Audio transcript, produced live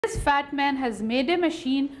This fat man has made a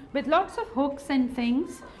machine with lots of hooks and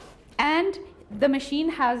things, and the machine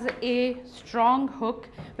has a strong hook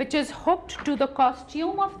which is hooked to the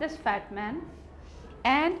costume of this fat man,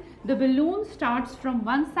 and the balloon starts from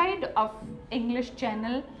one side of English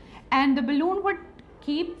Channel, and the balloon would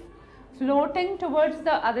keep floating towards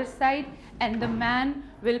the other side, and the man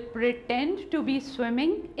will pretend to be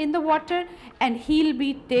swimming in the water and he'll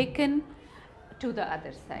be taken to the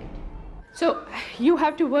other side. So you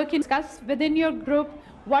have to work and discuss within your group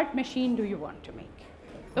what machine do you want to make.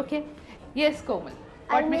 Okay? Yes, Komal.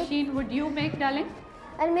 What machine would you make, darling?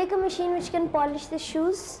 I'll make a machine which can polish the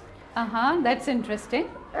shoes. That's interesting.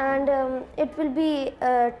 And it will be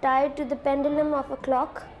tied to the pendulum of a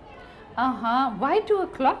clock. Why to a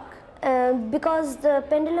clock? Because the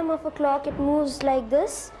pendulum of a clock, it moves like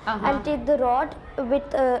this. I'll take the rod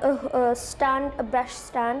with a stand, a brush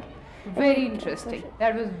stand. Very interesting.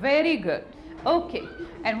 That was very good. Okay.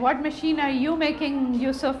 And what machine are you making,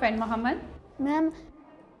 Yusuf and Muhammad? Ma'am.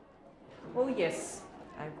 Oh yes,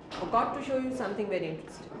 I forgot to show you something very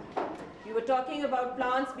interesting. You were talking about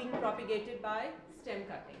plants being propagated by stem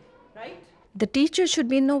cutting, right? The teacher should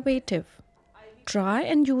be innovative. Try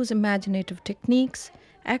and use imaginative techniques,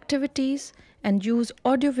 activities, and use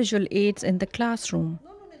audiovisual aids in the classroom.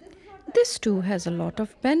 This too has a lot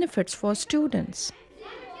of benefits for students.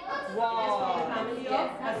 Wow, the family of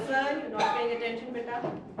Hassan, you're not paying attention,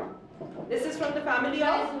 beta. This is from the family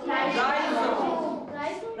of rhizomes.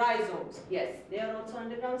 Rhizomes, yes, they are also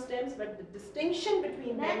underground stems, but the distinction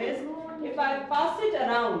between them is if I pass it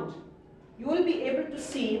around, you will be able to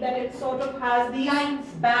see that it sort of has these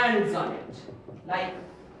bands on it. Like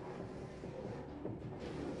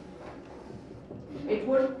it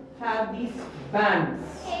would have these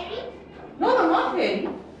bands. Hairy? No, not hairy.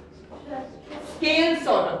 Scale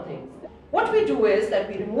sort of things. What we do is that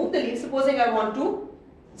we remove the leaves. Supposing I want to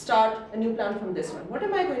start a new plant from this one. What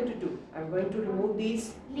am I going to do? I'm going to remove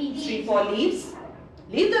these 3-4 leaves.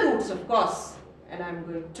 Leave the roots, of course, and I'm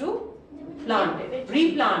going to plant it,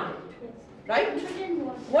 replant it. Right?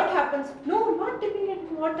 What happens? No, not dipping it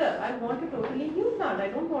in water. I want a totally new plant. I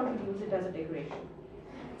don't want to use it as a decoration.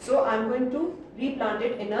 So I'm going to replant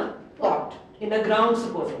it in a pot, in a ground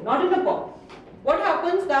supposing, not in a pot. What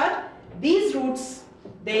happens that these roots,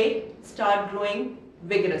 they start growing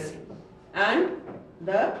vigorously and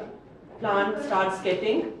the plant starts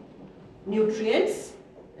getting nutrients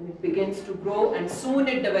and it begins to grow and soon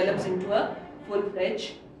it develops into a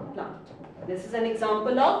full-fledged plant. This is an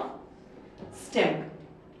example of stem,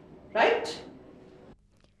 right?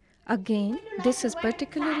 Again, this is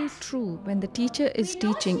particularly true when the teacher is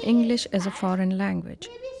teaching English as a foreign language,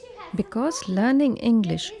 because learning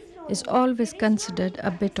English is always considered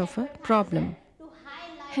a bit of a problem.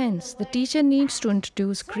 Hence, the teacher needs to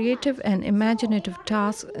introduce creative and imaginative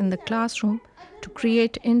tasks in the classroom to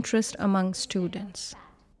create interest among students.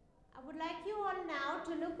 I would like you all now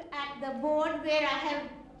to look at the board where I have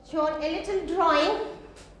shown a little drawing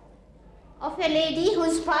of a lady who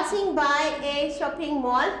is passing by a shopping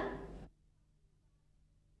mall.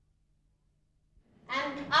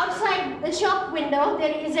 And outside the shop window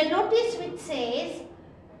there is a notice which says,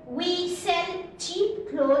 "We sell cheap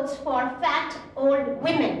clothes for fat old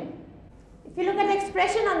women." If you look at the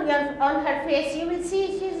expression on her face, you will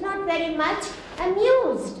see she is not very much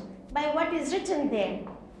amused by what is written there.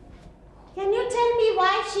 Can you tell me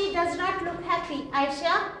why she does not look happy,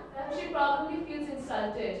 Aisha? She probably feels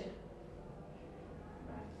insulted.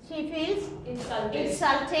 She feels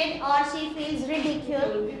Insulted. or she feels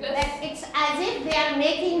ridiculed. Because That it's as if they are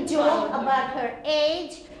making joke about her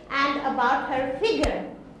age and about her figure.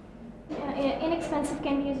 Inexpensive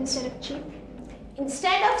can be used instead of cheap.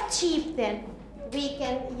 Instead of cheap, then, we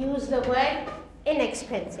can use the word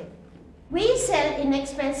inexpensive. We sell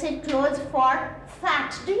inexpensive clothes for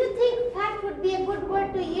fat. Do you think fat would be a good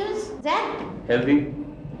word to use? Zach? Healthy.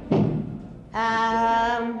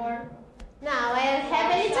 Now, I have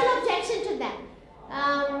a little objection to that.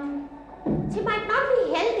 She might not be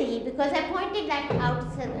healthy because I pointed that out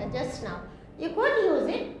just now. You could use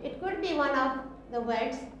it. It could be one of the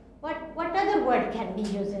words. What other word can be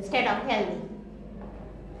used instead of healthy?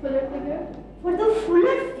 Fuller figure? For the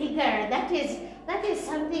fuller figure, that is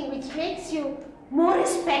something which makes you more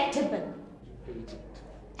respectable.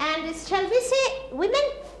 And shall we say women?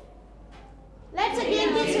 Let's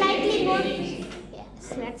again be slightly more.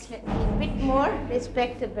 Yes, let's be a bit more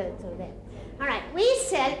respectable to them. All right, we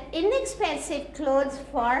sell inexpensive clothes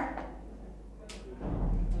for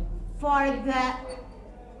the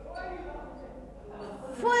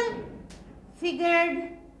full-figured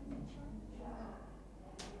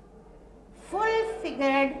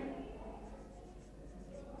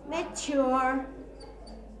mature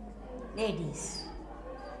ladies.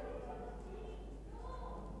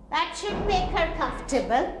 That should make her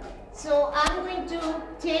comfortable. So I'm going to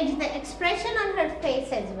change the expression on her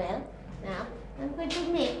face as well. Now I'm going to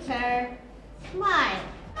make her smile.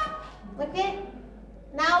 Okay?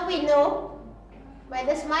 Now we know by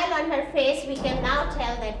the smile on her face we can now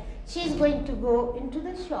tell that she's going to go into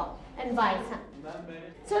the shop and buy something.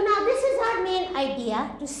 So now this is our main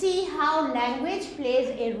idea, to see how language plays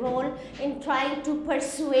a role in trying to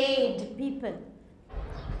persuade people.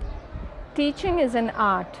 Teaching is an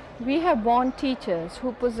art. We have born teachers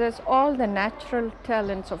who possess all the natural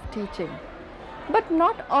talents of teaching. But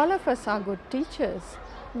not all of us are good teachers.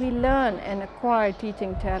 We learn and acquire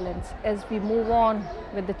teaching talents as we move on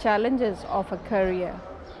with the challenges of a career.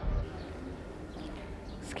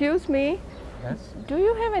 Excuse me? Yes? Do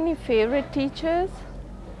you have any favorite teachers?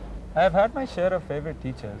 I have had my share of favorite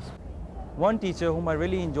teachers. One teacher whom I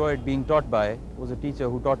really enjoyed being taught by was a teacher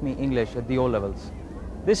who taught me English at the O levels.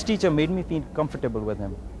 This teacher made me feel comfortable with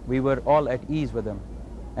him. We were all at ease with him.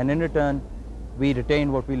 And in return, we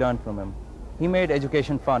retained what we learned from him. He made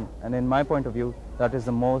education fun, and in my point of view, that is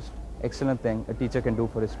the most excellent thing a teacher can do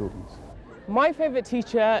for his students. My favorite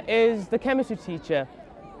teacher is the chemistry teacher.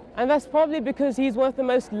 And that's probably because he's one of the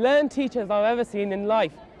most learned teachers I've ever seen in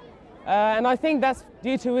life. And I think that's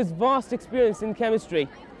due to his vast experience in chemistry.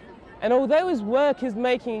 And although his work is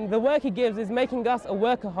the work he gives is making us a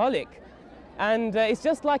workaholic, and it's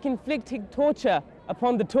just like inflicting torture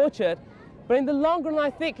upon the tortured, but in the long run I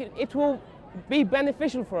think it will be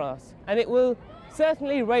beneficial for us, and it will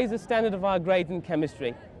certainly raise the standard of our grades in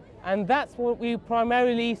chemistry. And that's what we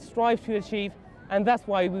primarily strive to achieve, and that's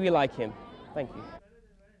why we like him. Thank you.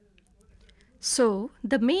 So,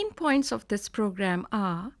 the main points of this program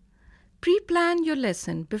are: pre-plan your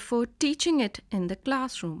lesson before teaching it in the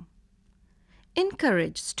classroom.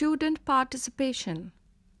 Encourage student participation.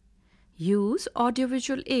 Use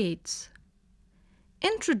audiovisual aids.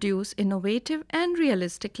 Introduce innovative and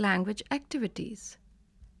realistic language activities.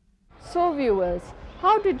 So viewers,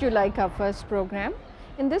 how did you like our first program?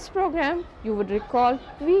 In this program, you would recall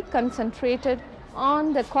we concentrated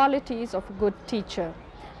on the qualities of a good teacher.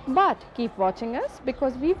 But keep watching us,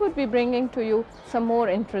 because we would be bringing to you some more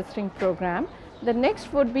interesting program. The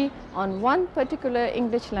next would be on one particular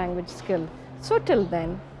English language skill. So till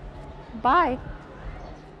then, bye.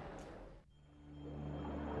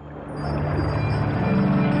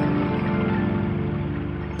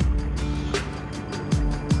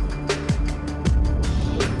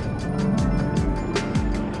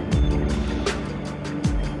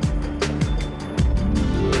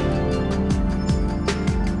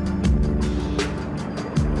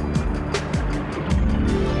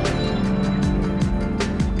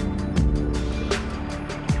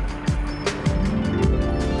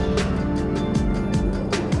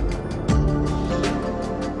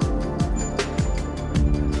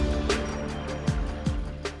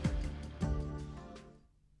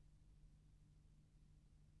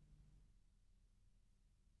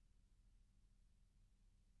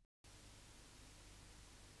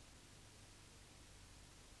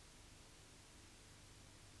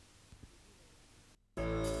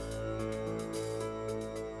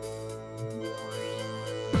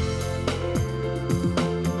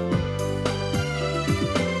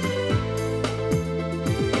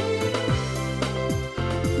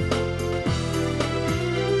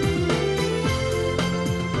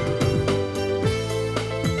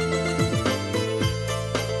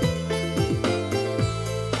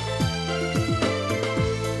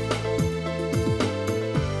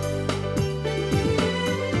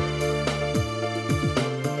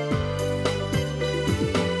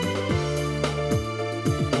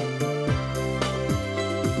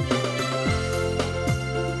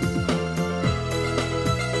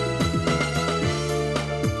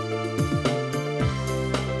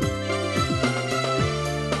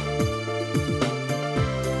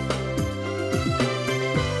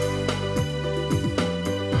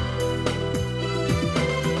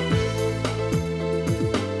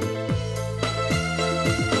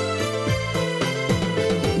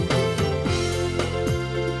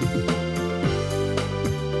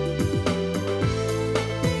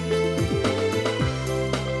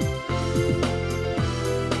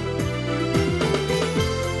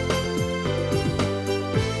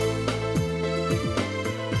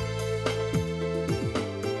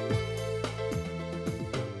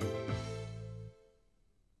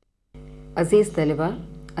 अज़ीज़ तलबा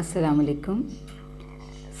अस्सलाम वालेकुम।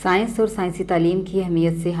 Science और साइंसी तालीम की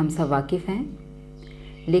अहमियत से हम सब वाकिफ़ हैं,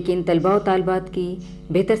 लेकिन तलबा और तालबात की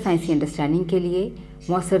बेहतर साइंसी अंडरस्टैंडिंग के लिए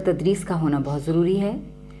मौसर तदरीस का होना बहुत ज़रूरी है।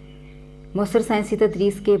 مؤثر سائنسی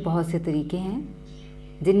تدریس کے بہت سے طریقے ہیں،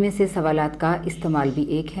 جن میں سے سوالات کا استعمال بھی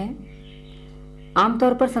ایک ہے۔ عام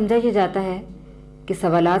طور پر سمجھا یہ جاتا ہے کہ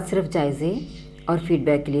سوالات صرف جائزے اور فیڈ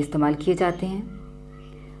بیک کے لیے استعمال کیے جاتے ہیں۔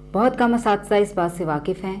 بہت کم اساتذہ اس بات سے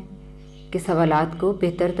واقف ہیں کہ سوالات کو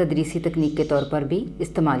بہتر تدریسی تکنیک کے طور پر بھی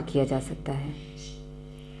استعمال کیا جا سکتا ہے۔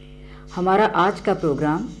 ہمارا آج کا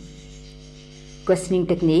پروگرام کوسچننگ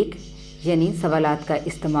ٹیکنیک یعنی سوالات کا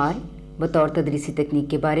استعمال بطور تدریسی تکنیک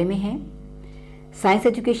کے بارے میں ہے۔ سائنس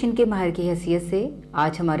ایجوکیشن کے ماہر کی حیثیت سے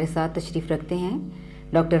آج ہمارے ساتھ تشریف رکھتے ہیں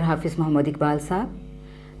ڈاکٹر حافظ محمد اقبال صاحب۔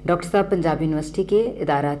 ڈاکٹر صاحب پنجاب یونیورسٹی کے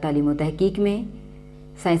ادارہ تعلیم و تحقیق میں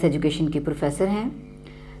سائنس ایجوکیشن کے پروفیسر ہیں۔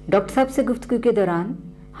 ڈاکٹر صاحب سے گفتگو کے دوران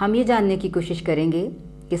ہم یہ جاننے کی کوشش کریں گے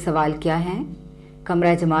کہ سوال کیا ہیں،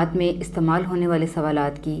 کمرہ جماعت میں استعمال ہونے والے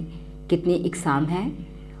سوالات کی کتنی اقسام ہیں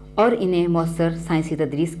اور انہیں مؤثر سائنسی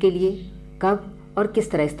تدریس کے لیے کب اور کس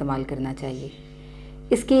طرح استعمال کرنا چاہیے۔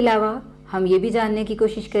 اس کے علاوہ ہم یہ بھی جاننے کی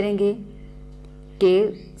کوشش کریں گے کہ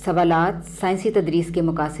سوالات سائنسی تدریس کے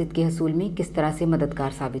مقاصد کے حصول میں کس طرح سے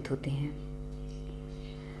مددگار ثابت ہوتے ہیں۔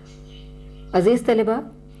 عزیز طلبہ،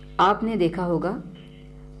 آپ نے دیکھا ہوگا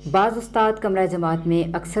بعض استاد کمرہ جماعت میں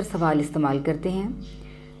اکثر سوال استعمال کرتے ہیں،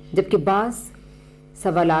 جبکہ بعض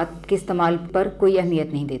سوالات کے استعمال پر کوئی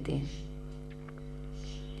اہمیت نہیں دیتے ہیں۔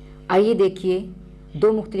 آئیے دیکھیے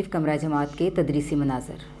دو مختلف کمرہ جماعت کے تدریسی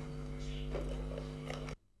مناظر۔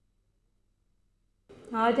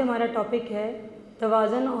 آج ہمارا ٹاپک ہے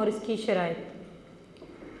توازن اور اس کی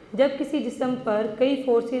شرائط۔ جب کسی جسم پر کئی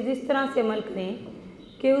فورسز اس طرح سے عمل کریں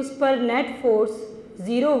کہ اس پر نیٹ فورس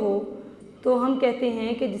 0 ہو تو ہم کہتے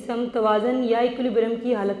ہیں کہ جسم توازن یا ایکولیبرم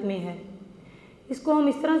کی حالت میں ہے۔ اس کو ہم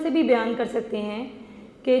اس طرح سے بھی بیان کر سکتے ہیں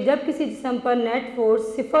کہ جب کسی جسم پر نیٹ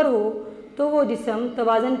فورس 0 ہو تو وہ جسم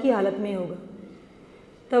توازن کی حالت میں ہوگا۔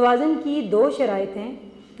 توازن کی دو شرائط ہیں۔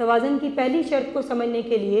 توازن کی پہلی شرط کو سمجھنے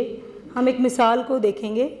کے لیے ہم ایک مثال کو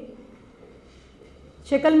دیکھیں گے۔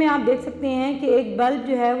 شکل میں آپ دیکھ سکتے ہیں کہ ایک بلب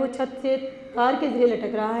جو ہے وہ چھت سے تار کے ذریعے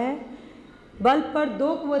لٹک رہا ہے۔ بلب پر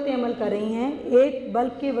دو قوتیں عمل کر رہی ہیں، ایک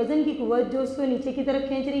بلب کے وزن کی قوت جو اس کو نیچے کی طرف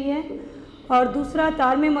کھینچ رہی ہے اور دوسرا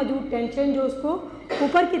تار میں موجود ٹینشن جو اس کو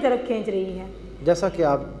اوپر کی طرف کھینچ رہی ہے۔ جیسا کہ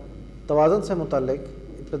آپ توازن سے متعلق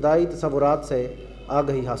ابتدائی تصورات سے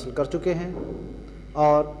آگہی حاصل کر چکے ہیں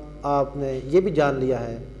اور آپ نے یہ بھی جان لیا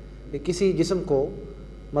ہے کہ کسی جسم کو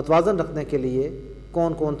متوازن رکھنے کے لیے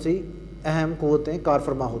کون کون سی اہم قوتیں کار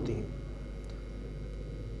فرما ہوتی ہیں۔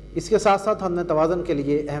 اس کے ساتھ ساتھ ہم نے توازن کے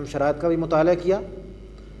لیے اہم شرائط کا بھی مطالعہ کیا۔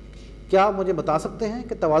 کیا آپ مجھے بتا سکتے ہیں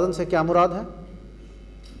کہ توازن سے کیا مراد ہے؟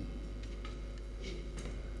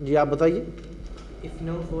 جی آپ بتائیے۔ If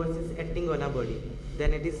no force is acting on a body,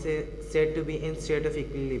 then it is said to be in state of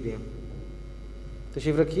equilibrium.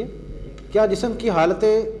 تشریف رکھیے۔ کیا جسم کی حالت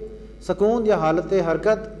سکون یا حالت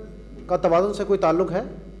حرکت کا توازن سے کوئی تعلق ہے؟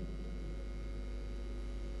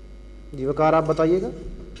 جی وقار آپ بتائیے گا۔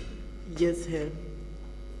 Yes, ہے۔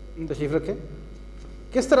 تشریف رکھیں۔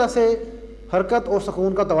 کس طرح سے حرکت اور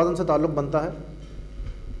سکون کا توازن سے تعلق بنتا ہے؟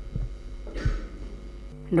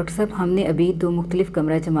 ڈاکٹر صاحب، ہم نے ابھی دو مختلف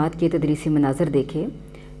کمرہ جماعت کے تدریسی مناظر دیکھے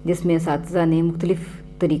جس میں اساتذہ نے مختلف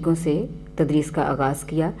طریقوں سے تدریس کا آغاز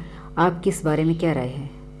کیا۔ آپ کی اس بارے میں کیا رائے ہے؟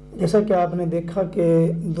 جیسا کہ آپ نے دیکھا کہ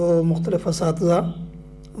دو مختلف اساتذہ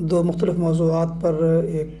دو مختلف موضوعات پر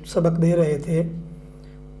ایک سبق دے رہے تھے،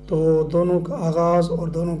 تو دونوں کا آغاز اور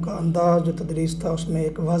دونوں کا انداز جو تدریس تھا اس میں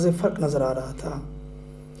ایک واضح فرق نظر آ رہا تھا۔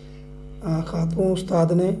 خاتون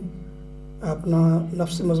استاد نے اپنا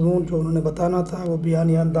نفس مضمون جو انہوں نے بتانا تھا وہ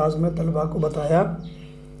بیانی انداز میں طلباء کو بتایا،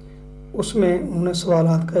 اس میں انہوں نے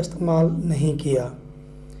سوالات کا استعمال نہیں کیا۔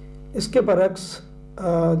 اس کے برعکس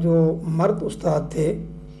جو مرد استاد تھے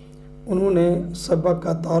انہوں نے سبق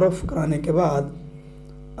کا تعارف کرانے کے بعد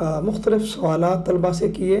مختلف سوالات طلباء سے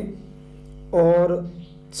کیے اور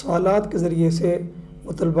سوالات کے ذریعے سے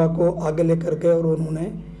وہ طلباء کو آگے لے کر گئے اور انہوں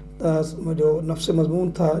نے جو نفس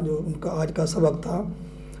مضمون تھا جو ان کا آج کا سبق تھا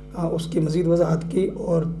اس کی مزید وضاحت کی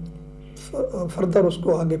اور فردر اس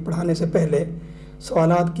کو آگے پڑھانے سے پہلے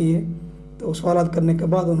سوالات کیے، تو سوالات کرنے کے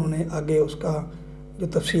بعد انہوں نے آگے اس کا جو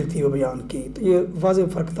تفصیل تھی وہ بیان کی۔ تو یہ واضح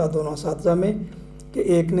فرق تھا دونوں اساتذہ میں کہ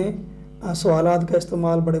ایک نے سوالات کا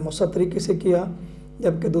استعمال بڑے مؤثر طریقے سے کیا،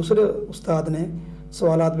 جبکہ دوسرے استاد نے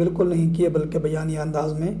سوالات بالکل نہیں کیے بلکہ بیانی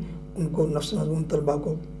انداز میں ان کو نفس مضمون طلباء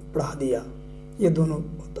کو پڑھا دیا۔ یہ دونوں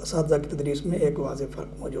اساتذہ کی تدریس میں ایک واضح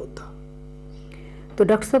فرق موجود تھا۔ تو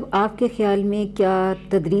ڈاکٹر صاحب، آپ کے خیال میں کیا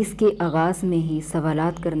تدریس کے آغاز میں ہی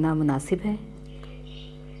سوالات کرنا مناسب ہے؟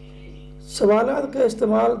 سوالات کا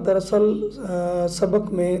استعمال دراصل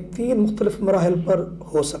سبق میں 3 مختلف مراحل پر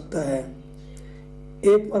ہو سکتا ہے۔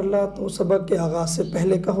 ایک مرحلہ تو سبق کے آغاز سے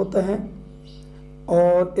پہلے کا ہوتا ہے،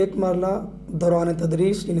 اور ایک مرحلہ دوران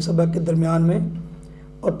تدریس یعنی سبق کے درمیان میں،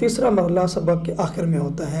 اور تیسرا مرحلہ سبق کے آخر میں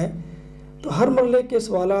ہوتا ہے۔ تو ہر مرحلے کے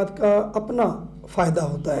سوالات کا اپنا فائدہ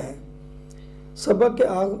ہوتا ہے۔ سبق کے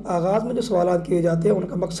آغاز میں جو سوالات کیے جاتے ہیں ان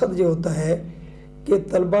کا مقصد یہ ہوتا ہے کہ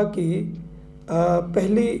طلبہ کی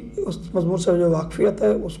پہلی اس مضمون سے جو واقفیت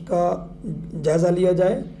ہے اس کا جائزہ لیا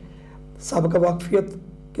جائے، سابقہ واقفیت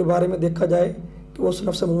کے بارے میں دیکھا جائے کہ وہ اس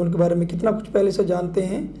نفس مضمون کے بارے میں کتنا کچھ پہلے سے جانتے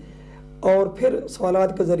ہیں، اور پھر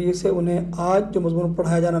سوالات کے ذریعے سے انہیں آج جو مضمون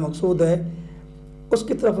پڑھایا جانا مقصود ہے اس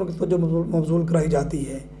کی طرف ان کی توجہ مبذول کرائی جاتی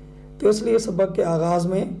ہے۔ تو اس لیے سبق کے آغاز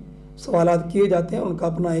میں سوالات کیے جاتے ہیں، ان کا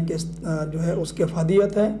اپنا ایک جو ہے اس کی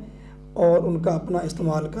افادیت ہے اور ان کا اپنا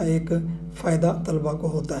استعمال کا ایک فائدہ طلبہ کو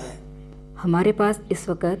ہوتا ہے۔ ہمارے پاس اس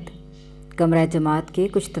وقت کمرہ جماعت کے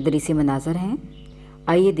کچھ تدریسی مناظر ہیں،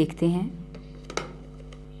 آئیے دیکھتے ہیں۔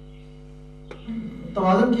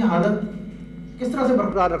 توازن کی حالت کس طرح سے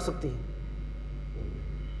برقرار رکھ سکتی ہے؟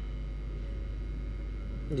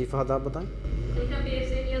 جی فہد آپ بتائیں۔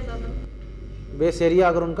 بیس ایریا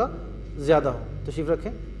اگر ان کا زیادہ ہو، تشریف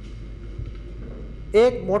رکھیں۔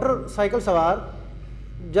 ایک موٹر سائیکل سوار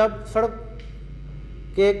جب سڑک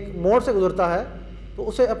کے ایک موڑ سے گزرتا ہے تو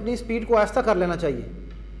اسے اپنی سپیڈ کو آہستہ کر لینا چاہیے،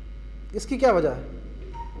 اس کی کیا وجہ ہے؟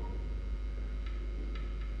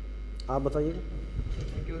 آپ بتائیے گا۔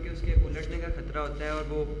 کیونکہ اس کے الٹنے کا خطرہ ہوتا ہے اور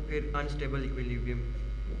وہ پھر انسٹیبل ایکویلیبریم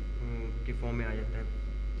کے فارم میں آ جاتا ہے۔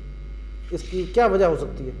 اس کی کیا وجہ ہو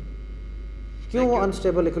سکتی ہے؟ کیوں وہ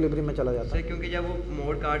انسٹیبل ایکویلیبریم میں چلا جاتا ہے؟ کیونکہ جب وہ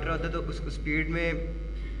موڑ کاٹ رہا ہوتا ہے تو اس سپیڈ میں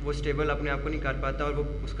وہ اسٹیبل اپنے آپ کو نہیں کر پاتا اور وہ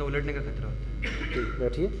اس کا الٹنے کا خطرہ ہوتا ہے۔ ٹھیک،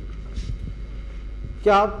 بیٹھیے۔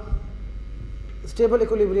 کیا آپ اسٹیبل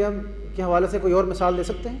ایکویلیبریم کے حوالے سے کوئی اور مثال دے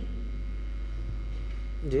سکتے ہیں؟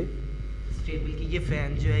 جی اسٹیبل کی یہ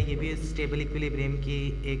فین جو ہے یہ بھی اسٹیبل ایکویلیبریم کی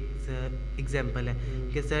ایک ایگزامپل ہے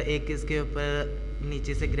کہ سر ایک اس کے اوپر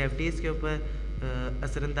نیچے سے گریوٹی اس کے اوپر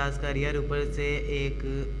اثر انداز کر رہی ہے اور اوپر سے ایک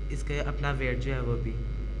اس کا اپنا ویٹ جو ہے وہ بھی۔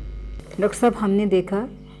 ڈاکٹر صاحب ہم نے دیکھا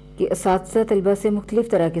کہ اساتذہ طلبہ سے مختلف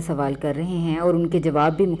طرح کے سوال کر رہے ہیں اور ان کے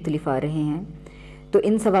جواب بھی مختلف آ رہے ہیں، تو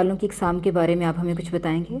ان سوالوں کی اقسام کے بارے میں آپ ہمیں کچھ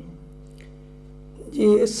بتائیں گے؟ جی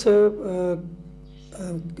اس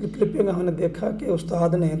کلپنگ میں ہم نے دیکھا کہ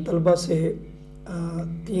استاد نے طلبہ سے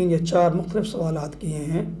 3 یا 4 مختلف سوالات کیے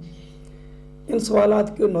ہیں۔ ان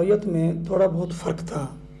سوالات کی نوعیت میں تھوڑا بہت فرق تھا۔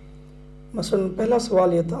 مثلا پہلا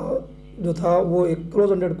سوال یہ تھا وہ ایک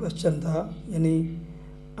کلوز اینڈڈ کویسچن تھا، یعنی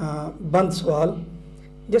بند سوال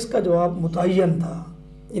جس کا جواب متعین تھا،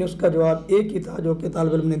 یعنی اس کا جواب ایک ہی تھا جو کہ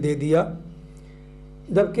طالب علم نے دے دیا،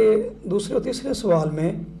 جبکہ دوسرے اور تیسرے سوال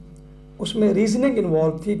میں اس میں ریزننگ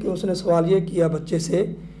انوالو تھی کہ اس نے سوال یہ کیا بچے سے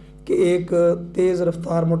کہ ایک تیز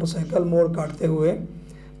رفتار موٹر سائیکل موڑ کاٹتے ہوئے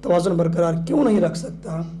توازن برقرار کیوں نہیں رکھ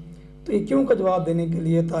سکتا۔ تو یہ کیوں کا جواب دینے کے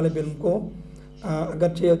لیے طالب علم کو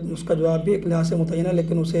اگرچہ اس کا جواب بھی ایک لحاظ سے متعین ہے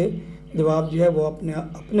لیکن اسے جواب جو ہے وہ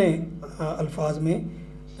اپنے الفاظ میں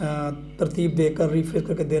ترتیب دے کر ریفریش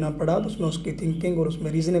کر کے دینا پڑا، تو اس میں اس کی تھنکنگ اور اس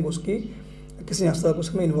میں ریزننگ اس کی کسی حد تک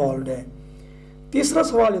اس میں انوالوڈ ہے۔ تیسرا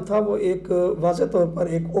سوال جو تھا وہ ایک واضح طور پر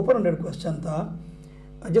ایک اوپن اینڈڈ کویسچن تھا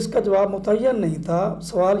جس کا جواب متعین نہیں تھا۔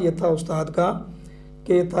 سوال یہ تھا استاد کا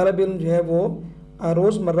کہ طالب علم جو ہے وہ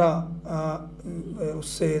روزمرہ اس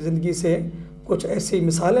سے زندگی سے کچھ ایسی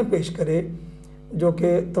مثالیں پیش کرے جو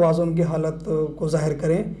کہ توازن کی حالت کو ظاہر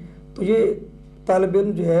کریں، تو یہ طالب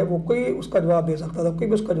علم جو ہے وہ کوئی اس کا جواب دے سکتا تھا، کوئی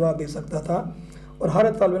بھی اس کا جواب دے سکتا تھا، اور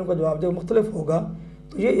ہر طالب علم کا جواب جو مختلف ہوگا۔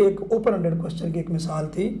 تو یہ ایک اوپن اینڈڈ کویسچن کی ایک مثال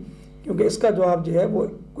تھی، کیونکہ اس کا جواب جو ہے وہ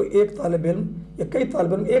کوئی ایک طالب علم یا کئی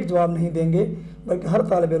طالب علم ایک جواب نہیں دیں گے، بلکہ ہر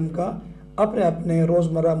طالب علم کا اپنے اپنے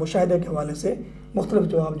روزمرہ مشاہدے کے حوالے سے مختلف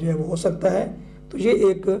جواب جو ہے وہ ہو سکتا ہے۔ تو یہ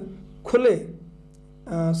ایک کھلے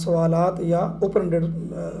سوالات یا اوپن اینڈڈ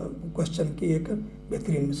کویسچن کی ایک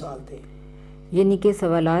بہترین مثال تھی۔ یعنی کہ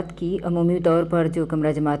سوالات کی عمومی طور پر جو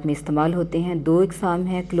کمرہ جماعت میں استعمال ہوتے ہیں 2 اقسام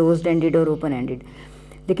ہیں، کلوزڈ اینڈڈ اور اوپن اینڈڈ۔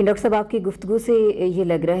 لیکن ڈاکٹر صاحب آپ کی گفتگو سے یہ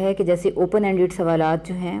لگ رہا ہے کہ جیسے اوپن اینڈڈ سوالات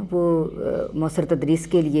جو ہیں وہ مؤثر تدریس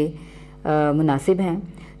کے لیے مناسب ہیں،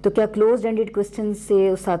 تو کیا کلوزڈ اینڈڈ کویسچن سے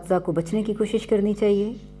اساتذہ کو بچنے کی کوشش کرنی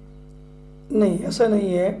چاہیے؟ نہیں، ایسا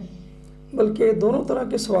نہیں ہے، بلکہ دونوں طرح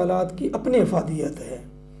کے سوالات کی اپنی افادیت ہے۔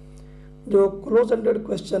 جو کلوز اینڈڈ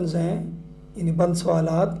کویسچنز ہیں یعنی بند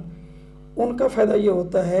سوالات، ان کا فائدہ یہ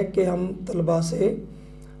ہوتا ہے کہ ہم طلباء سے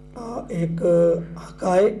ایک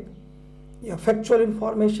حقائق یا فیکچول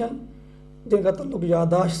انفارمیشن جن کا تعلق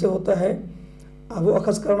یادداشت سے ہوتا ہے وہ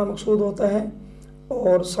اخذ کرنا مقصود ہوتا ہے،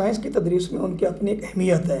 اور سائنس کی تدریس میں ان کی اپنی ایک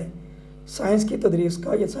اہمیت ہے۔ سائنس کی تدریس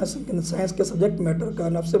کا یا سائنس کے سبجیکٹ میٹر کا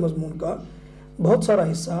نفس مضمون کا بہت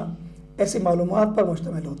سارا حصہ ایسی معلومات پر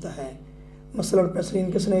مشتمل ہوتا ہے۔ مثلا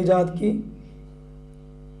پینسلین کس نے ایجاد کی،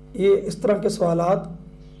 یہ اس طرح کے سوالات،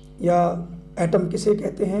 یا ایٹم کسے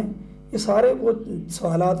کہتے ہیں، یہ سارے وہ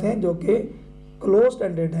سوالات ہیں جو کہ کلوزڈ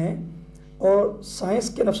اینڈڈ ہیں، اور سائنس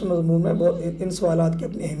کے نفس مضمون میں ان سوالات کی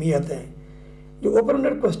اپنی اہمیت ہے۔ جو اوپن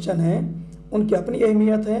اینڈڈ کوسچن ہیں ان کی اپنی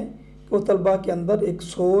اہمیت ہے کہ وہ طلباء کے اندر ایک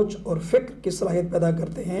سوچ اور فکر کی صلاحیت پیدا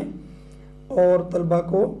کرتے ہیں، اور طلباء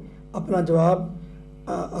کو اپنا جواب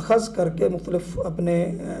اخذ کر کے مختلف اپنے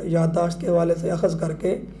یادداشت کے حوالے سے اخذ کر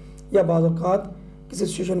کے، یا بعض اوقات کسی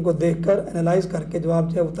سچویشن کو دیکھ کر انالائز کر کے جواب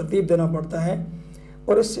جو ہے وہ ترتیب دینا پڑتا ہے،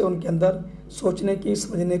 اور اس سے ان کے اندر سوچنے کی،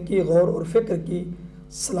 سمجھنے کی، غور اور فکر کی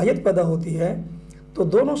صلاحیت پیدا ہوتی ہے۔ تو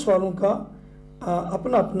دونوں سوالوں کا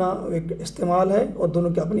اپنا اپنا ایک استعمال ہے اور دونوں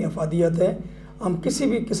کی اپنی افادیت ہے۔ ہم کسی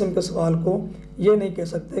بھی قسم کے سوال کو یہ نہیں کہہ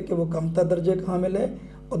سکتے کہ وہ کم تر درجے کا حامل ہے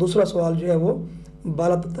اور دوسرا سوال جو ہے وہ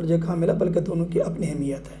بالا تر درجے کا حامل ہے، بلکہ دونوں کی اپنی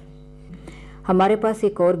اہمیت ہے۔ ہمارے پاس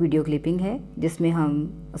ایک اور ویڈیو کلپنگ ہے جس میں ہم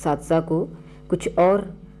اساتذہ کو کچھ اور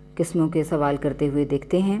قسموں کے سوال کرتے ہوئے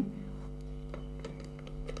دیکھتے ہیں۔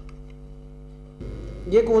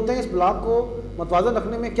 یہ قوتیں اس بلاک کو متوازن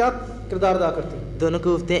رکھنے میں کیا کردار ادا کرتی ہیں؟ دونوں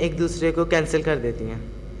قوتیں ایک دوسرے کو کینسل کر دیتی ہیں،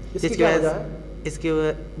 اس کی کیا وجہ ہے؟ اس کی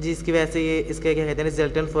وجہ سے یہ اس کا کیا کہتے ہیں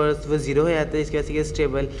ریزلٹنٹ فورس وہ زیرو ہو جاتا ہے، اس کی وجہ سے یہ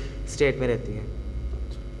اسٹیبل اسٹیٹ میں رہتی ہے۔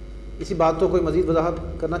 اسی بات کو کوئی مزید وضاحت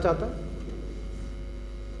کرنا چاہتا ہے؟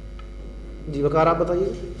 جی وقار آپ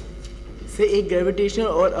بتائیے۔ سے ایک گریویٹیشن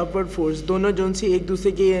اور اپورڈ فورس دونوں جو سی ایک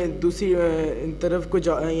دوسرے کی دوسری طرف کو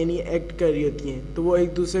یعنی ایکٹ کر رہی ہوتی ہیں، تو وہ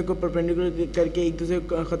ایک دوسرے کو پرپینڈیکولر کر کے ایک دوسرے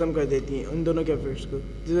کو ختم کر دیتی ہیں، ان دونوں کے افیکٹس کو،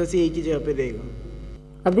 جس وجہ سے ایک ہی جگہ پہ رہے گا۔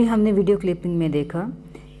 ابھی ہم نے ویڈیو کلپنگ میں دیکھا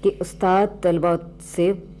کہ استاد طلباء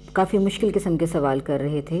سے کافی مشکل قسم کے سوال کر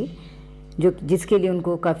رہے تھے، جس کے لیے ان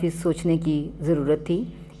کو کافی سوچنے کی ضرورت تھی۔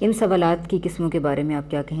 ان سوالات کی قسموں کے بارے میں آپ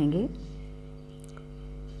کیا کہیں گے؟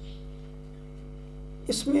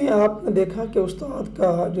 اس میں آپ نے دیکھا کہ استاد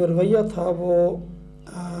کا جو رویہ تھا وہ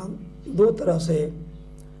دو طرح سے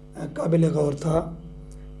قابل غور تھا۔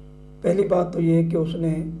 پہلی بات تو یہ کہ اس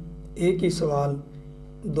نے ایک ہی سوال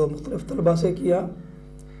دو مختلف طلباء سے کیا۔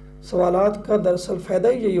 سوالات کا دراصل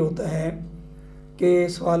فائدہ ہی یہی ہوتا ہے کہ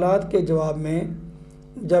سوالات کے جواب میں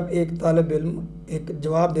جب ایک طالب علم ایک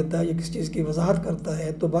جواب دیتا ہے یا کسی چیز کی وضاحت کرتا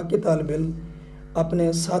ہے تو باقی طالب علم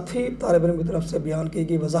اپنے ساتھی طالب علم کی طرف سے بیان کی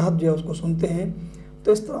گئی وضاحت جو ہے اس کو سنتے ہیں،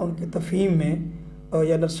 تو اس طرح ان کی تفہیم میں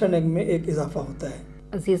یا انڈرسٹینڈنگ میں ایک اضافہ ہوتا ہے۔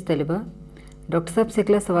 عزیز طلبہ، ڈاکٹر صاحب سے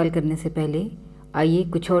اگلا سوال کرنے سے پہلے آئیے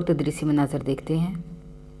کچھ اور تدریسی مناظر دیکھتے ہیں۔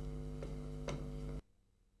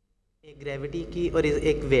 ایک گریوٹی کی اور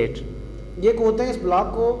ایک ویٹ۔ یہ قوتیں اس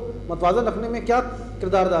بلاک کو متوازن رکھنے میں کیا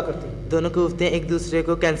کردار ادا کرتی ہیں؟ دونوں قوتیں ایک دوسرے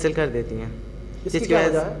کو کینسل کر دیتی ہیں، اس کی کیا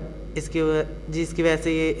وجہ ہے؟ اس کی وجہ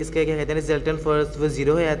سے یہ اس کا کیا کہتے ہیں ریزلٹنٹ فورس وہ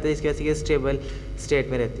زیرو ہو جاتا ہے، اس کی وجہ سے یہ اسٹیبل اسٹیٹ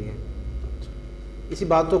میں رہتی ہے۔ اسی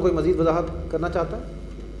بات کو کوئی مزید وضاحت کرنا چاہتا ہے؟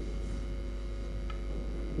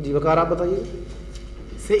 جی وقار آپ بتائیے۔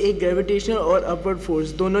 سے ایک گریویٹیشن اور اپورڈ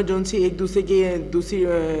فورس دونوں جو سی ایک دوسرے کی دوسری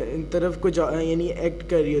طرف کو یعنی ایکٹ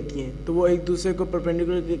کر رہی ہوتی ہیں، تو وہ ایک دوسرے کو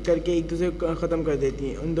پرپینڈیکولر کر کے ایک دوسرے کو ختم کر دیتی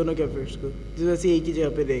ہیں، ان دونوں کے افیکٹس کو، جس وجہ سے ایک ہی جگہ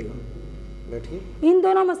پہ رہے گا۔ بیٹھیے۔ ان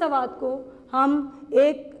دونوں مساوات کو ہم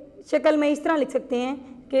ایک شکل میں اس طرح لکھ سکتے ہیں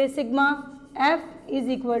کہ sigma F is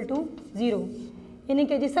equal to 0، یعنی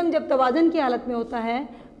کہ جسم جب توازن کی حالت میں ہوتا ہے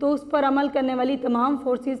تو اس پر عمل کرنے والی تمام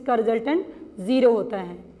فورسز کا رزلٹنٹ 0 ہوتا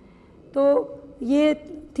ہے۔ تو یہ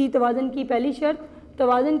تھی توازن کی پہلی شرط۔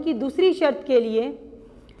 توازن کی دوسری شرط کے لیے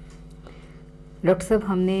ڈاکٹر صاحب،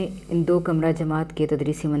 ہم نے ان دو کمرہ جماعت کے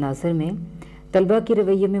تدریسی مناظر میں طلباء کے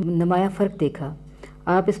رویے میں نمایاں فرق دیکھا،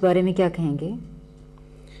 آپ اس بارے میں کیا کہیں گے؟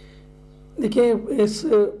 دیکھیے، اس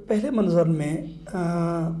پہلے منظر میں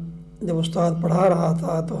جب استاد پڑھا رہا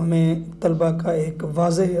تھا تو ہمیں طلباء کا ایک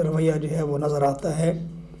واضح رویہ جو ہے وہ نظر آتا ہے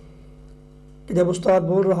کہ جب استاد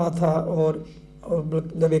بول رہا تھا اور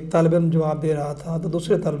جب ایک طالب علم جواب دے رہا تھا تو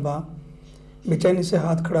دوسرے طلباء بے چینی سے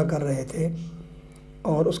ہاتھ کھڑا کر رہے تھے،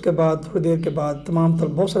 اور اس کے بعد تھوڑی دیر کے بعد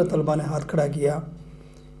بہت سارے طلباء نے ہاتھ کھڑا کیا۔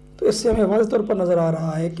 تو اس سے ہمیں واضح طور پر نظر آ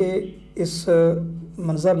رہا ہے کہ اس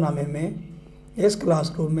منظر نامے میں، اس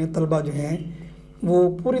کلاس روم میں طلباء جو ہیں وہ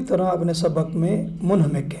پوری طرح اپنے سبق میں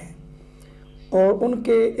منہمک ہیں، اور ان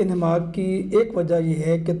کے انہماک کی ایک وجہ یہ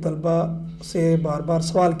ہے کہ طلباء سے بار بار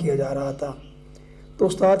سوال کیا جا رہا تھا۔ تو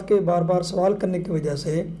استاد کے بار بار سوال کرنے کی وجہ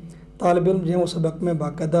سے طالب علم جو ہیں وہ سبق میں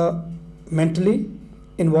باقاعدہ مینٹلی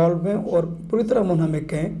انوالو ہیں اور پوری طرح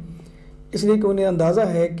منہمک ہیں، اس لیے کہ انہیں اندازہ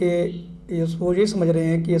ہے کہ وہ یہ سمجھ رہے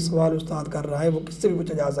ہیں کہ یہ سوال استاد کر رہا ہے وہ کس سے بھی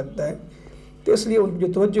پوچھا جا سکتا ہے، تو اس لیے ان کی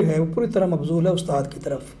جو توجہ ہے وہ پوری طرح مبذول ہے استاد کی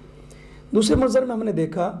طرف۔ دوسرے منظر میں ہم نے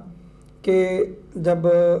دیکھا کہ جب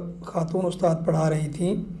خاتون استاد پڑھا رہی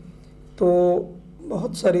تھیں تو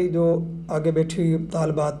بہت ساری جو آگے بیٹھی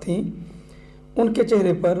طالبات تھیں ان کے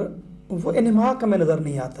چہرے پر وہ انہماک ہمیں نظر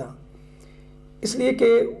نہیں آتا، اس لیے کہ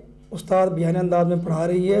استاد بیانی انداز میں پڑھا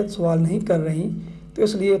رہی ہے، سوال نہیں کر رہی، تو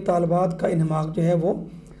اس لیے طالبات کا انہماک جو ہے وہ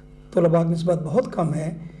طلباء کی نسبت بہت کم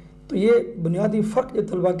ہے. تو یہ بنیادی فرق جو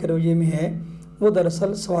طلباء کے رویے میں ہے وہ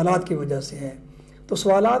دراصل سوالات کی وجہ سے ہے. تو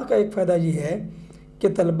سوالات کا ایک فائدہ یہ ہے کہ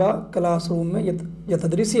طلباء کلاس روم میں یا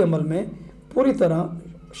تدریسی عمل میں پوری طرح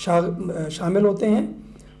شامل ہوتے ہیں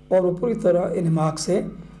اور وہ پوری طرح انہماک سے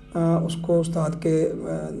اس کو استاد کے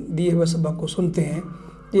دیے ہوئے سبق کو سنتے ہیں.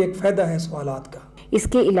 یہ ایک فائدہ ہے سوالات کا. اس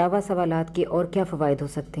کے علاوہ سوالات کے اور کیا فوائد ہو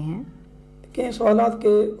سکتے ہیں؟ کہ سوالات کے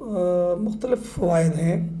مختلف فوائد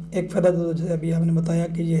ہیں. ایک فائدہ تو جیسے ابھی ہم نے بتایا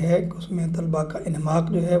کہ یہ ہے کہ اس میں طلباء کا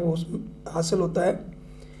انہماک جو ہے وہ اس میں حاصل ہوتا ہے.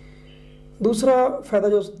 دوسرا فائدہ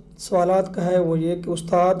جو سوالات کا ہے وہ یہ کہ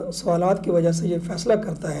استاد سوالات کی وجہ سے یہ فیصلہ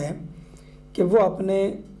کرتا ہے کہ وہ اپنے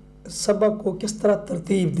سبق کو کس طرح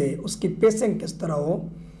ترتیب دے، اس کی پیسنگ کس طرح ہو،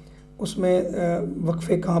 اس میں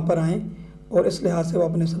وقفے کہاں پر آئیں، اور اس لحاظ سے وہ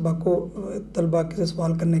اپنے سبق کو طلباء سے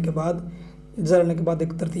سوال کرنے کے بعد گزارنے کے بعد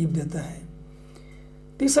ایک ترتیب دیتا ہے.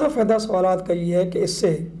 تیسرا فائدہ سوالات کا یہ ہے کہ اس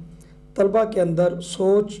سے طلباء کے اندر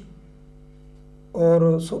سوچ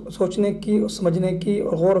اور سوچنے کی اور سمجھنے کی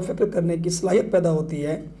اور غور و فکر کرنے کی صلاحیت پیدا ہوتی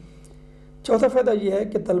ہے. چوتھا فائدہ یہ ہے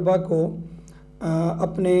کہ طلباء کو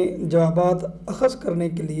اپنے جوابات اخذ کرنے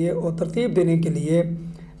کے لیے اور ترتیب دینے کے لیے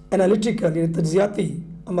انالیٹیکل یعنی تجزیاتی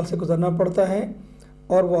عمل سے گزرنا پڑتا ہے،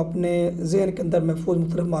 اور وہ اپنے ذہن کے اندر محفوظ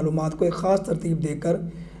مختلف معلومات کو ایک خاص ترتیب دے کر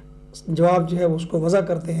جواب جو ہے اس کو وضع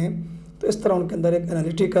کرتے ہیں. تو اس طرح ان کے اندر ایک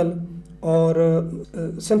انالیٹیکل اور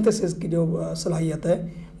سنتھسس کی جو صلاحیت ہے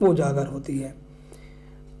وہ اجاگر ہوتی ہے.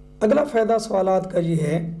 اگلا فائدہ سوالات کا یہ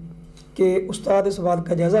ہے کہ استاد اس بات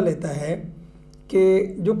کا جائزہ لیتا ہے کہ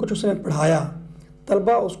جو کچھ اس نے پڑھایا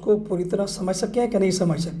طلباء اس کو پوری طرح سمجھ سکیں کہ نہیں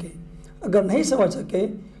سمجھ سکیں. اگر نہیں سمجھ سکے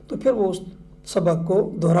تو پھر وہ اس سبق کو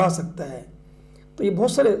دہرا سکتا ہے. تو یہ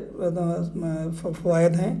بہت سارے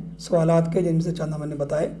فوائد ہیں سوالات کے جن میں سے چند ہم نے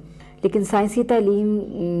بتائے. لیکن سائنسی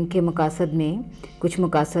تعلیم کے مقاصد میں کچھ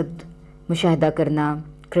مقاصد مشاہدہ کرنا،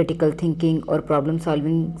 کریٹیکل تھنکنگ اور پرابلم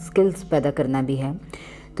سالونگ سکلز پیدا کرنا بھی ہے.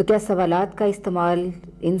 تو کیا سوالات کا استعمال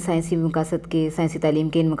ان سائنسی تعلیم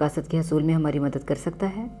کے ان مقاصد کے حصول میں ہماری مدد کر سکتا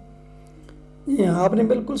ہے؟ جی ہاں، آپ نے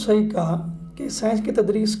بالکل صحیح کہا کہ سائنس کی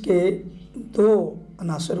تدریس کے دو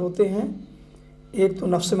عناصر ہوتے ہیں. ایک تو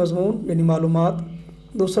نفس مضمون یعنی معلومات،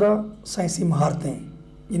 دوسرا سائنسی مہارتیں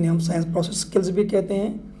جنہیں ہم سائنس پروسیس سکلز بھی کہتے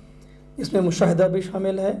ہیں. اس میں مشاہدہ بھی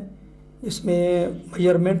شامل ہے، اس میں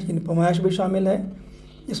میئرمنٹ یعنی پیمائش بھی شامل ہے،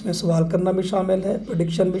 اس میں سوال کرنا بھی شامل ہے،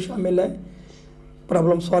 پریڈکشن بھی شامل ہے،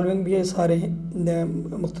 پرابلم سالونگ بھی ہے. سارے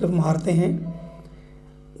مختلف مہارتیں ہیں.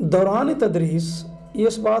 دوران تدریس یہ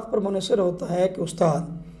اس بات پر منحصر ہوتا ہے کہ استاد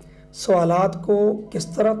سوالات کو کس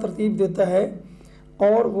طرح ترتیب دیتا ہے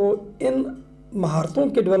اور وہ ان مہارتوں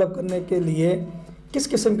کے ڈیولپ کرنے کے لیے کس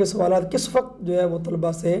قسم کے سوالات کس وقت جو ہے وہ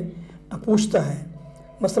طلباء سے پوچھتا ہے.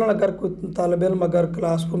 مثلا اگر کوئی طالب علم اگر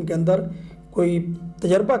کلاس روم کے اندر کوئی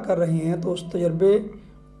تجربہ کر رہے ہیں تو اس تجربے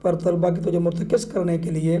پر طلباء کی توجہ مرتکز کرنے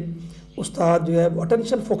کے لیے استاد جو ہے وہ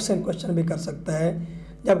اٹینشن فوکسنگ کوشچن بھی کر سکتا ہے.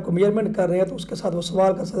 جب کوئی میئرمنٹ کر رہے ہیں تو اس کے ساتھ وہ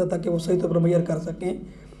سوال کر سکتا ہے تاکہ وہ صحیح طور پر میئر کر سکیں.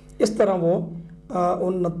 اس طرح وہ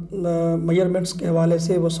ان میئرمنٹس کے حوالے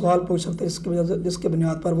سے وہ سوال پوچھ سکتے ہیں جس کے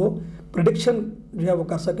بنیاد پر وہ پریڈکشن جو ہے وہ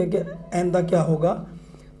کر سکیں کہ آئندہ کیا ہوگا.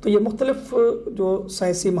 تو یہ مختلف جو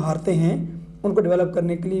سائنسی مہارتیں ہیں ان کو ڈیولپ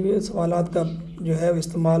کرنے کے لیے بھی سوالات کا جو ہے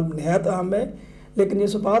استعمال نہایت اہم ہے. لیکن یہ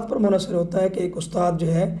اس بات پر منحصر ہوتا ہے کہ ایک استاد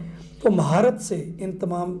جو ہے وہ مہارت سے ان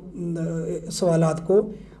تمام سوالات کو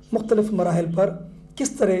مختلف مراحل پر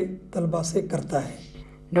کس طرح طلباء سے کرتا ہے.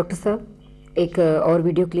 ڈاکٹر صاحب ایک اور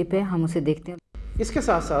ویڈیو کلپ ہے، ہم اسے دیکھتے ہیں. اس کے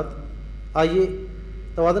ساتھ ساتھ آئیے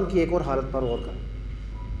توازن کی ایک اور حالت پر غور کریں.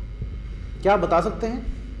 کیا آپ بتا سکتے ہیں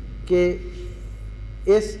کہ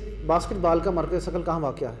اس باسکٹ بال کا مرکز ثقل کہاں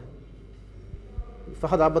واقع ہے؟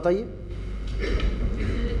 فہد آپ بتائیے.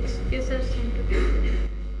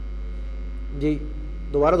 جی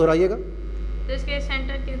دوبارہ دہرائیے گا. اس کے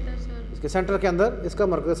سینٹر کے اندر سر. اس کے سینٹر کے اندر اس کا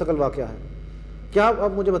مرکز ثقل واقع ہے. کیا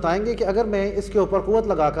آپ مجھے بتائیں گے کہ اگر میں اس کے اوپر قوت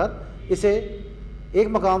لگا کر اسے ایک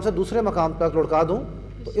مقام سے دوسرے مقام تک لڑکا دوں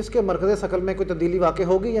تو اس کے مرکز ثقل میں کوئی تبدیلی واقع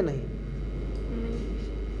ہوگی یا نہیں؟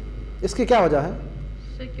 اس کی کیا وجہ ہے؟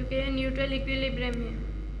 سر کیونکہ یہ نیوٹرل ایکویلیبریم میں ہے.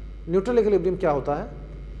 نیوٹرل ایکویلیبریم کیا ہوتا ہے؟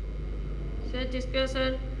 سر جس پہ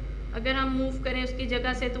سر اگر ہم موو کریں اس کی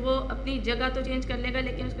جگہ سے تو وہ اپنی جگہ تو چینج کر لے گا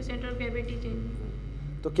لیکن اس کا سینٹر آف گریویٹی چینج نہیں.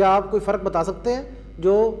 تو کیا آپ کوئی فرق بتا سکتے ہیں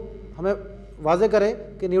جو ہمیں واضح کرے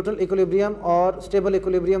کہ نیوٹرل ایکویلیبریم اور اسٹیبل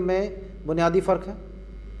ایکویلیبریم میں بنیادی فرق ہے؟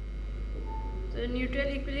 سر نیوٹرل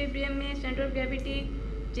ایکویلیبریم میں سینٹر آف گریویٹی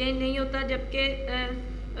چینج نہیں ہوتا جبکہ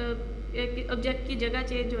آبجیکٹ کی جگہ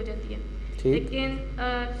چینج ہو جاتی ہے. لیکن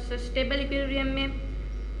اسٹیبل ایکویلیبریم میں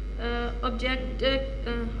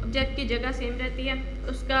ऑब्जेक्ट की जगह सेम रहती है,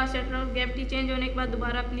 उसका सेंटर ऑफ ग्रेविटी चेंज होने के बाद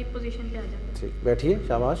दोबारा अपनी पोजीशन पे आ जाता है। ठीक, बैठिए,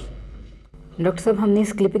 शाबाश। डॉक्टर साहब, हमने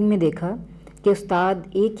इस क्लिपिंग में देखा कि उस्ताद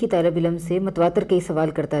एक ही तालिब इल्म से मतवातर कई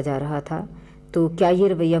सवाल करता जा रहा था, तो क्या ये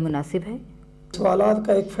रवैया मुनासिब है? सवालात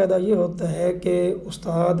का एक फ़ायदा ये होता है कि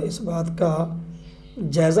उस्ताद इस बात का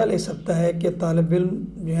जायज़ा ले सकता है कि तालिब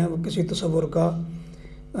इल्म जो है वो किसी तसव्वुर का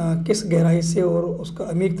किस गहराई से और उसका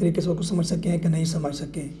अमीर तरीके से उसको समझ सकें कि नहीं समझ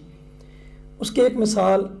सकें। उसकी एक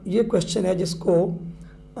मिसाल ये क्वेश्चन है जिसको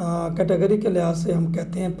कैटेगरी के लिहाज से हम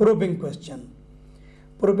कहते हैं प्रोबिंग क्वेश्चन।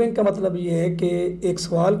 प्रोबिंग का मतलब ये है कि एक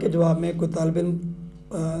सवाल के जवाब में कोई तालिब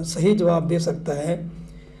इल्म सही जवाब दे सकता है,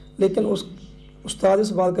 लेकिन उस्ताद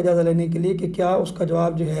इस बात का जायज़ा लेने के लिए कि क्या उसका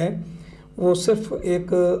जवाब जो है वो सिर्फ़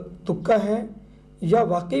एक तुक्का है या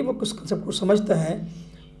वाकई वो कुछ कंसेप्ट को समझता है,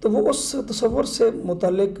 तो वो उस तसव्वुर से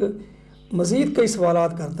मुतल्लिक मज़ीद कई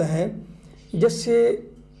सवालात करता है, जिससे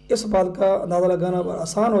इस बात का अंदाज़ा लगाना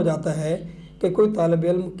आसान हो जाता है कि कोई तालिब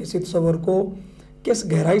इल्म किसी तसव्वुर को किस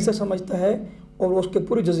गहराई से समझता है और उसके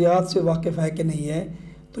पूरी जज़ियात से वाकिफ़ है कि नहीं है।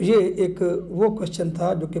 तो ये एक वो क्वेश्चन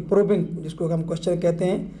था जो कि प्रोबिंग, जिसको हम क्वेश्चन कहते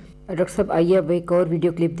हैं। डॉक्टर साहब, आइए अब एक और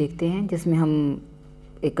वीडियो क्लिप देखते हैं जिसमें हम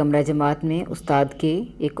एक कमरा जमात में उस्ताद के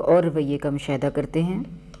एक और रवैये का मुशाहिदा करते हैं।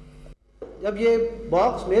 जब ये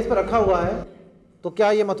बॉक्स मेज़ पर रखा हुआ है तो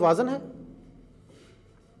क्या ये मतवाज़न है?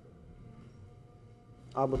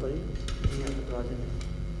 आप बताइए।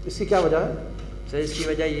 इसकी क्या वजह है? सर इसकी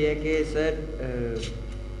वजह ये है कि सर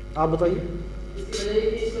आप बताइए। इसकी वजह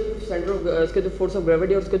ये कि इसका जो सेंटर ऑफ इसका जो फोर्स ऑफ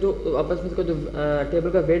ग्रेविटी और उसका जो आपस में इसका जो टेबल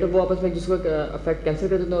का वेट है वो आपस में एक दूसरे का अफेक्ट कैंसिल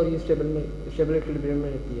कर देता है और ये स्टेबल इक्विलिब्रियम में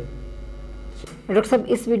रहती है। डॉक्टर साहब,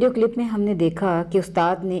 इस वीडियो क्लिप में हमने देखा कि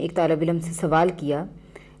उस्ताद ने एक तालिब इल्म से सवाल किया,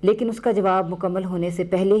 लेकिन उसका जवाब मुकम्मल होने से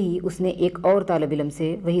पहले ही उसने एक और तालिब इल्म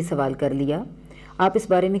से वही सवाल कर लिया। आप इस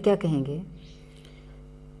बारे में क्या कहेंगे?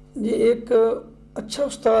 ये एक अच्छा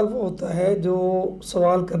उस्ताद वो होता है जो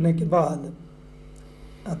सवाल करने के बाद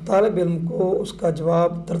तालिब इल्म को उसका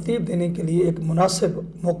जवाब तरतीब देने के लिए एक मुनासिब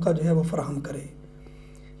मौका जो है वो फराहम करे,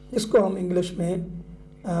 जिसको हम इंग्लिश में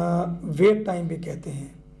वेट टाइम भी कहते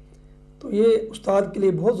हैं। तो ये उस्ताद के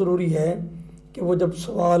लिए बहुत ज़रूरी है कि वो जब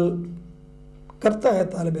सवाल करता है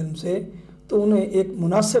तालिब इल्म से तो उन्हें एक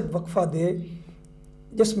मुनासिब वक्फ़ा दे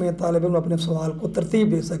जिसमें तालिब इल्म अपने सवाल को तरतीब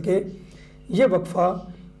दे सके। ये वक्फ़ा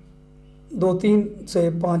 2-3 से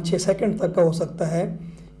 5-6 सेकंड तक का हो सकता है,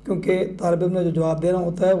 क्योंकि तालिब इल्म ने जो जवाब देना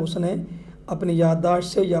होता है उसने अपनी याददाश्त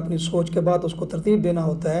से या अपनी सोच के बाद उसको तरतीब देना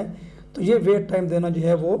होता है। तो ये वेट टाइम देना जो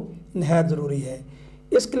है वो नहायत ज़रूरी है।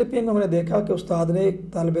 इस क्लिपिंग में हमने देखा कि उस्ताद ने एक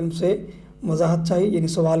तालिब इल्म से वजाहत चाहिए, यानी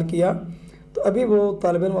सवाल किया, तो अभी वो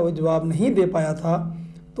तालिब इल्म अभी जवाब नहीं दे पाया था,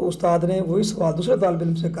 तो उस्ताद ने वही सवाल दूसरे तालिब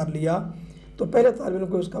इल्म से कर लिया। तो पहले तालिब इल्म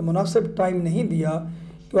को उसका मुनासिब टाइम नहीं दिया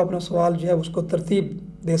कि वो अपना सवाल जो है उसको तरतीब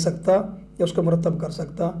दे सकता या उसको मुरतब कर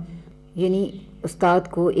सकता। यानी उस्ताद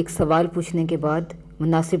को एक सवाल पूछने के बाद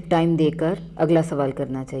मुनासिब टाइम देकर अगला सवाल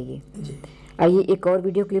करना चाहिए। आइए एक और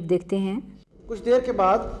वीडियो क्लिप देखते हैं। कुछ देर के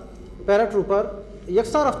बाद पैराट्रूपर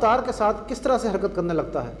यकसा रफ्तार के साथ किस तरह से हरकत करने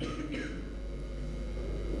लगता है?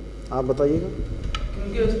 आप बताइएगा।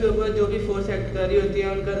 क्योंकि उसके ऊपर जो भी फोर्स एक्ट कर रही होती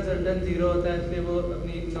है उनका रिजल्टेंट 0 होता है, इसलिए वो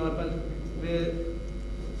अपनी नॉर्मल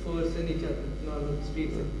फोर्स से नीचे आता है, नॉर्मल स्पीड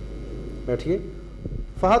से। बैठिए।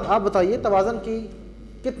 फहद, आप बताइए तवाज़न की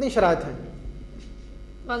कितनी शराइत हैं?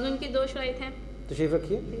 तवाज़ुन की 2 शराइत हैं। तशरीफ़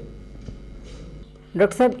रखिए।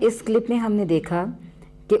 डॉक्टर साहब, इस क्लिप में हमने देखा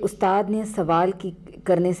कि उस्ताद ने सवाल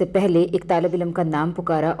करने से पहले एक तालिब इल्म का नाम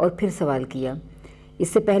पुकारा और फिर सवाल किया।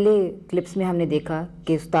 इससे पहले क्लिप्स में हमने देखा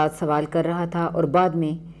कि उस्ताद सवाल कर रहा था और बाद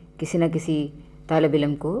में किसी न किसी तालिब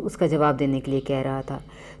इल्म को उसका जवाब देने के लिए कह रहा था।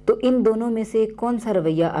 तो इन दोनों में से कौन सा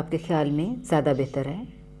रवैया आपके ख़्याल में ज़्यादा बेहतर है?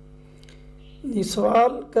 ये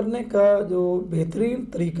सवाल करने का जो बेहतरीन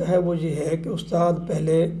तरीका है वो ये है कि उस्ताद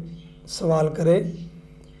पहले सवाल करे,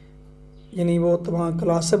 यानी वो तमाम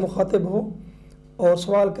क्लास से मुखातिब हो, और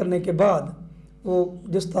सवाल करने के बाद वो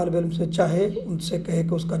जिस तालिब इल्म से चाहे उनसे कहे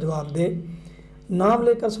कि उसका जवाब दे। नाम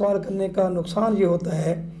लेकर सवाल करने का नुकसान ये होता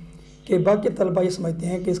है कि बाकी तलबा ये समझते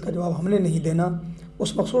हैं कि इसका जवाब हमने नहीं देना,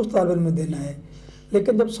 उस मखसूस तालिब इल्म में देना है।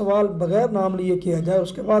 लेकिन जब सवाल बग़ैर नाम लिए किया जाए,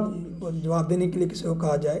 उसके बाद जवाब देने के लिए किसी को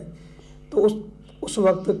कहा जाए, तो उस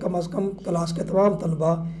वक्त कम अज़ कम क्लास के तमाम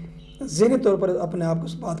तलबा ज़हनी तौर पर अपने आप को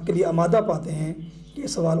इस बात के लिए आमादा पाते हैं कि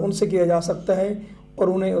सवाल उनसे किया जा सकता है और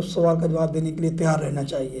उन्हें उस सवाल का जवाब देने के लिए तैयार रहना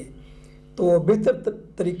चाहिए। तो बेहतर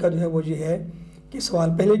तरीका जो है वो ये है कि सवाल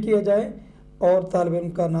पहले किया जाए और तालिब इल्म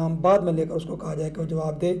का नाम बाद में लेकर उसको कहा जाए कि वो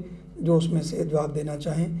जवाब दे जो उसमें से जवाब देना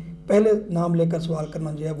चाहें। पहले नाम लेकर सवाल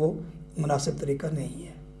करना जो है वो मुनासिब तरीका नहीं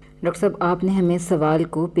है। डॉक्टर साहब, आपने हमें सवाल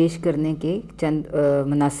को पेश करने के चंद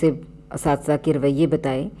मुनासिब اساتذہ کے رویے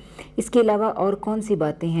بتائے، اس کے علاوہ اور کون سی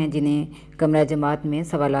باتیں ہیں جنہیں کمرہ جماعت میں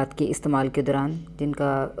سوالات کے استعمال کے دوران جن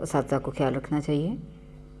کا اساتذہ کو خیال رکھنا چاہیے؟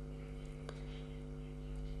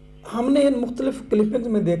 ہم نے ان مختلف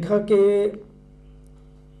کلپنگ میں دیکھا کہ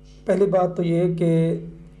پہلی بات تو یہ کہ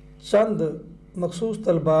چند مخصوص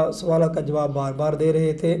طلبہ سوالات کا جواب بار بار دے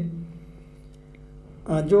رہے تھے،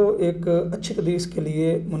 جو ایک اچھی تدریس کے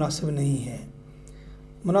لیے مناسب نہیں ہے۔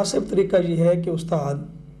 مناسب طریقہ یہ ہے کہ استاد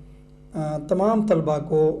تمام طلبہ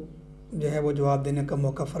کو جو ہے وہ جواب دینے کا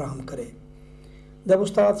موقع فراہم کرے۔ جب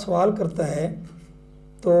استاد سوال کرتا ہے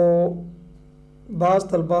تو بعض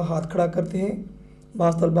طلبہ ہاتھ کھڑا کرتے ہیں،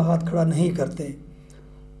 بعض طلبہ ہاتھ کھڑا نہیں کرتے،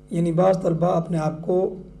 یعنی بعض طلبہ اپنے آپ کو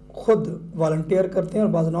خود والنٹیئر کرتے ہیں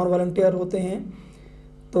اور بعض نان والنٹیئر ہوتے ہیں۔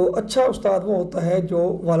 تو اچھا استاد وہ ہوتا ہے جو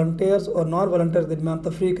والنٹیئرز اور نان والنٹیئرز درمیان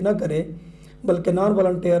تفریق نہ کرے، بلکہ نان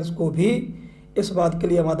والنٹیئرز کو بھی اس بات کے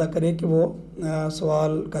لیے آمادہ کرے کہ وہ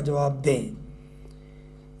سوال کا جواب دیں۔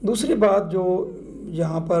 دوسری بات جو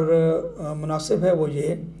یہاں پر مناسب ہے وہ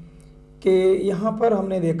یہ کہ یہاں پر ہم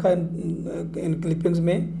نے دیکھا ان کلپنگز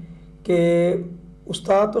میں کہ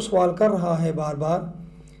استاد تو سوال کر رہا ہے بار بار،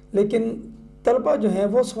 لیکن طلبہ جو ہیں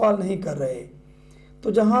وہ سوال نہیں کر رہے۔ تو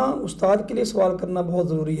جہاں استاد کے لیے سوال کرنا بہت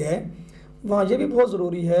ضروری ہے، وہاں یہ بھی بہت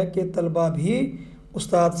ضروری ہے کہ طلبہ بھی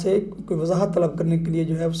استاد سے کوئی وضاحت طلب کرنے کے لیے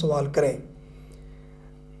جو ہے وہ سوال کریں۔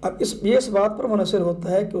 اب یہ اس بات پر منحصر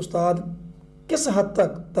ہوتا ہے کہ استاد کس حد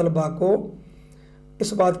تک طلبہ کو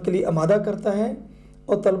اس بات کے لیے آمادہ کرتا ہے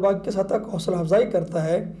اور طلبہ کس حد تک حوصلہ افزائی کرتا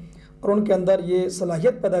ہے اور ان کے اندر یہ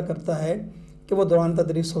صلاحیت پیدا کرتا ہے کہ وہ دوران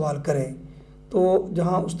تدریس سوال کریں۔ تو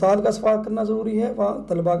جہاں استاد کا سوال کرنا ضروری ہے وہاں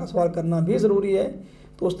طلبہ کا سوال کرنا بھی ضروری ہے،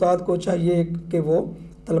 تو استاد کو چاہیے کہ وہ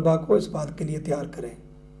طلبہ کو اس بات کے لیے تیار کریں۔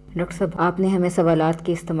 ڈاکٹر صاحب، آپ نے ہمیں سوالات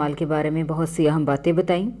کے استعمال کے بارے میں بہت سی اہم باتیں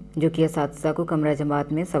بتائیں جو کہ اساتذہ کو کمرہ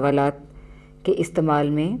جماعت میں سوالات کے استعمال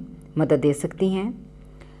میں مدد دے سکتی ہیں۔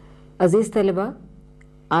 عزیز طلبہ،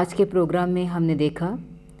 آج کے پروگرام میں ہم نے دیکھا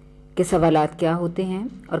کہ سوالات کیا ہوتے ہیں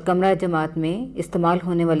اور کمرہ جماعت میں استعمال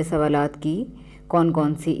ہونے والے سوالات کی کون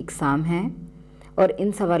کون سی اقسام ہیں، اور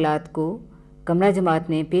ان سوالات کو کمرہ جماعت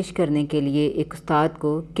میں پیش کرنے کے لیے ایک استاد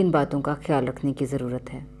کو کن باتوں کا خیال رکھنے کی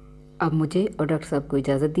ضرورت ہے۔ اب مجھے اور ڈاکٹر صاحب کو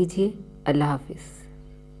اجازت دیجیے۔ اللہ حافظ۔